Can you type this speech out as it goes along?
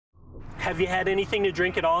Have you had anything to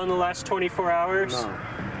drink at all in the last 24 hours? No.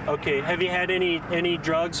 Okay. Have you had any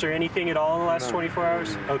drugs or anything at all in the last 24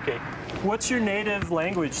 hours? Okay. What's your native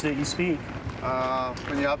language that you speak?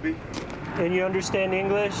 Punjabi. And you understand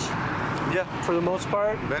English? Yeah. For the most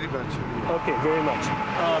part? Very much. Okay, very much.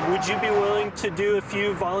 Would you be willing to do a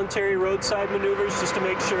few voluntary roadside maneuvers just to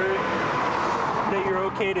make sure that you're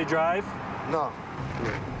okay to drive? No.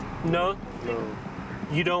 No? No.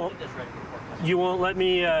 You don't? You won't let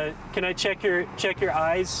me, can I check your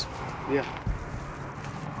eyes? Yeah.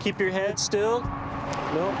 Keep your head still?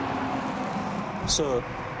 No? So,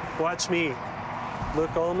 watch me.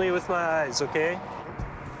 Look only with my eyes, okay?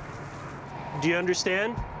 Do you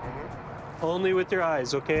understand? Only with your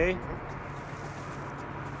eyes, okay?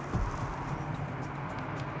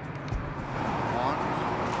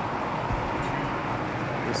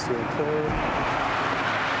 This is okay.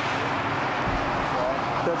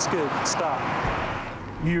 That's good. Stop.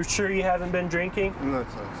 You're sure you haven't been drinking? No,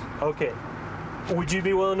 sir. Okay. Would you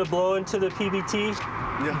be willing to blow into the PBT?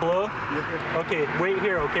 Yeah. Blow? Yeah. Okay, wait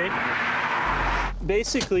here, okay?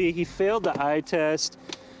 Basically, he failed the eye test.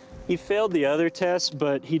 He failed the other tests,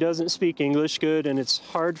 but he doesn't speak English good, and it's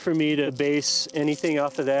hard for me to base anything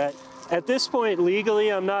off of that. At this point, legally,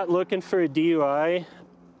 I'm not looking for a DUI.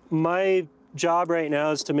 My job right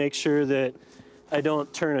now is to make sure that I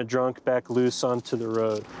don't turn a drunk back loose onto the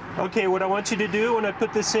road. Okay, what I want you to do when I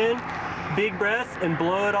put this in, big breath and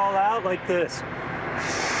blow it all out like this.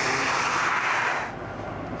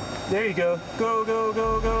 There you go. Go, go,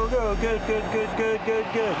 go, go, go. Good, good, good, good, good,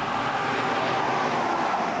 good.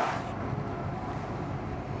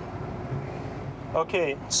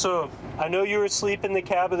 Okay, so I know you were asleep in the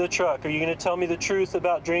cab of the truck. Are you going to tell me the truth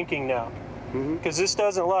about drinking now? Because this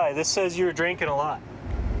doesn't lie. This says you were drinking a lot.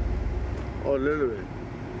 Oh, a little bit.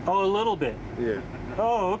 Oh, a little bit? Yeah.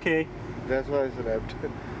 Oh, okay. That's why I slept.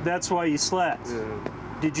 That's why you slept? Yeah.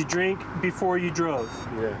 Did you drink before you drove?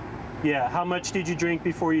 Yeah. Yeah. How much did you drink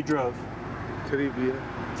before you drove? 3 beers.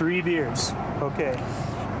 3 beers. Okay.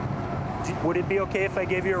 Would it be okay if I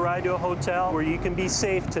gave you a ride to a hotel where you can be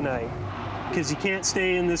safe tonight? Because you can't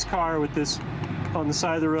stay in this car with this, on the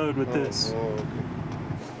side of the road with this. Oh, okay.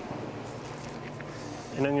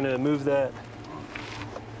 And I'm gonna move that.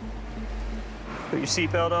 Put your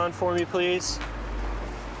seatbelt on for me, please.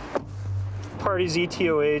 Party's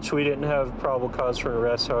ETOH. We didn't have probable cause for an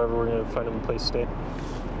arrest, however, we're gonna find him a place to stay.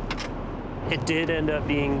 It did end up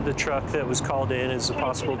being the truck that was called in as a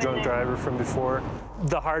possible drunk driver from before.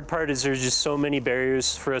 The hard part is there's just so many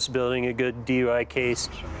barriers for us building a good DUI case.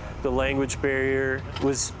 The language barrier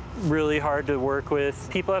was really hard to work with.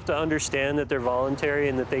 People have to understand that they're voluntary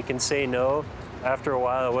and that they can say no. After a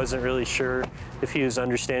while, I wasn't really sure if he was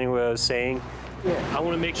understanding what I was saying. I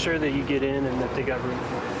want to make sure that you get in and that they got room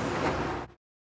for you.